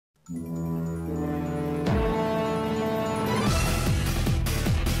Hey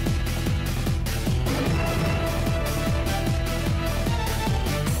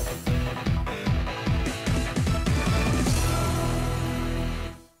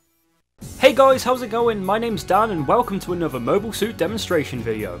guys, how's it going? My name's Dan and welcome to another mobile suit demonstration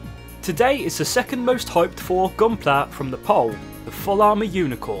video. Today is the second most hyped for gunpla from the poll, the full armor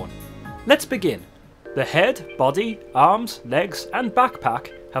unicorn. Let's begin. The head, body, arms, legs and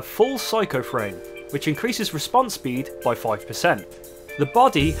backpack have full psycho frame, which increases response speed by 5%. The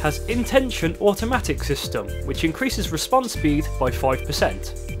body has intention automatic system, which increases response speed by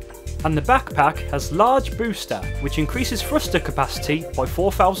 5%. And the backpack has large booster, which increases thruster capacity by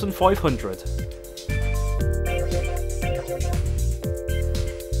 4,500.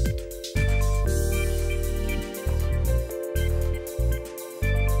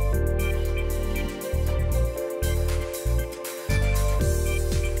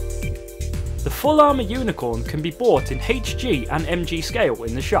 The full armor unicorn can be bought in HG and MG scale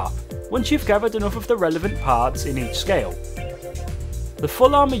in the shop, once you've gathered enough of the relevant parts in each scale. The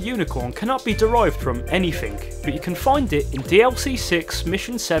full armor unicorn cannot be derived from anything, but you can find it in DLC 6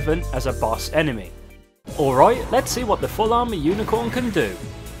 Mission 7 as a boss enemy. Alright, let's see what the full armor unicorn can do.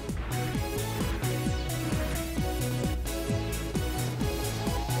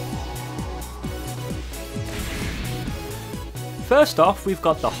 First off, we've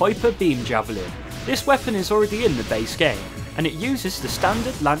got the Hyper Beam Javelin. This weapon is already in the base game, and it uses the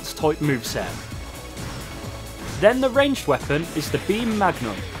standard lance type moveset. Then the ranged weapon is the Beam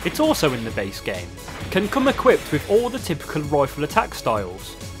Magnum. It's also in the base game. Can come equipped with all the typical rifle attack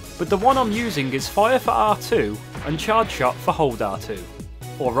styles, but the one I'm using is Fire for R2 and Charge Shot for Hold R2.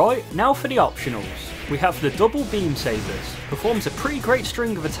 Alright, now for the optionals. We have the Double Beam Sabers, performs a pretty great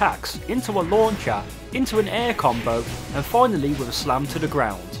string of attacks into a launcher, into an air combo, and finally with a slam to the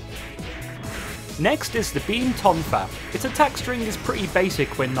ground. Next is the Beam Tonfa. Its attack string is pretty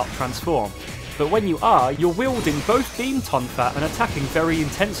basic when not transformed, but when you are, you're wielding both Beam Tonfa and attacking very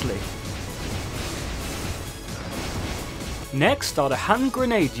intensely. Next are the hand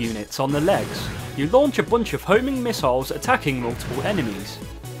grenade units on the legs. You launch a bunch of homing missiles attacking multiple enemies.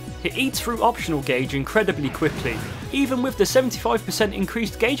 It eats through optional gauge incredibly quickly, even with the 75%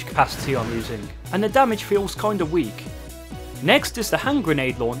 increased gauge capacity I'm using, and the damage feels kinda weak. Next is the hand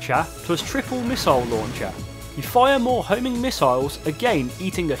grenade launcher plus triple missile launcher. You fire more homing missiles, again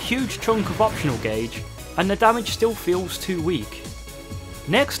eating a huge chunk of optional gauge, and the damage still feels too weak.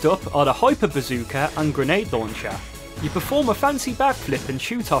 Next up are the Hyper Bazooka and Grenade Launcher. You perform a fancy backflip and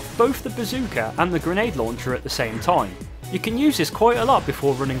shoot off both the bazooka and the grenade launcher at the same time. You can use this quite a lot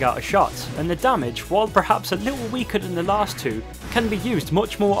before running out of shots, and the damage, while perhaps a little weaker than the last two, can be used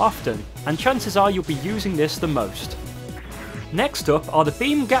much more often, and chances are you'll be using this the most. Next up are the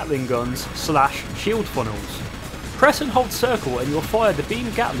Beam Gatling Guns / Shield Funnels. Press and hold circle and you'll fire the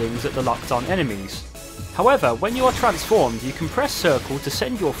Beam Gatlings at the locked on enemies. However, when you are transformed you can press circle to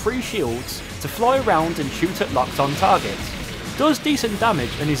send your free shields to fly around and shoot at locked on targets. Does decent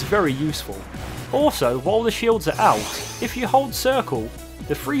damage and is very useful. Also, while the shields are out, if you hold circle,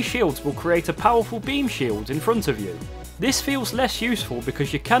 the free shields will create a powerful beam shield in front of you. This feels less useful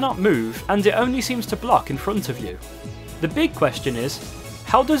because you cannot move and it only seems to block in front of you. The big question is,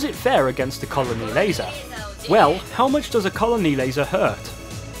 how does it fare against the colony laser? Well, how much does a colony laser hurt?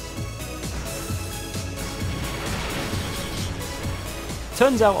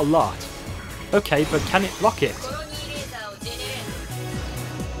 Turns out a lot. Okay, but can it block it?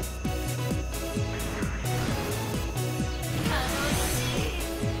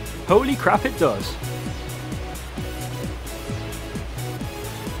 Holy crap, it does.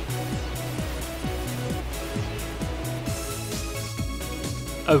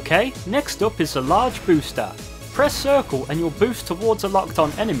 Okay, next up is the large booster. Press circle and you'll boost towards a locked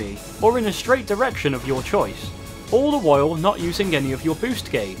on enemy, or in a straight direction of your choice, all the while not using any of your boost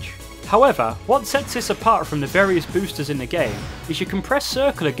gauge. However, what sets this apart from the various boosters in the game is you can press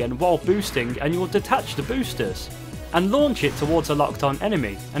circle again while boosting and you'll detach the boosters, and launch it towards a locked on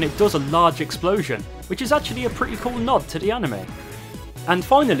enemy, and it does a large explosion, which is actually a pretty cool nod to the anime. And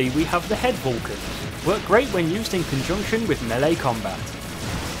finally we have the head Vulcans, work great when used in conjunction with melee combat.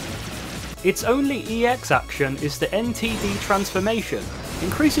 Its only EX action is the NTD transformation,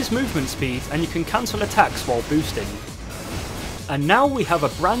 increases movement speed and you can cancel attacks while boosting. And now we have a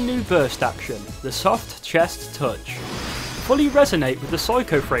brand new burst action, the Soft Chest Touch. Fully resonate with the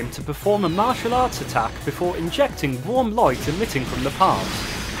Psycho Frame to perform a martial arts attack before injecting warm light emitting from the palms.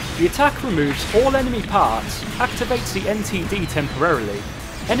 The attack removes all enemy parts, activates the NTD temporarily,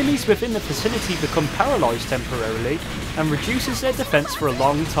 enemies within the vicinity become paralysed temporarily and reduces their defence for a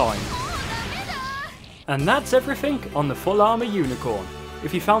long time. And that's everything on the Full Armour Unicorn.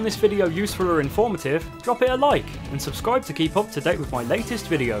 If you found this video useful or informative, drop it a like and subscribe to keep up to date with my latest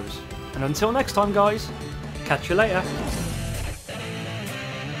videos. And until next time guys, catch you later.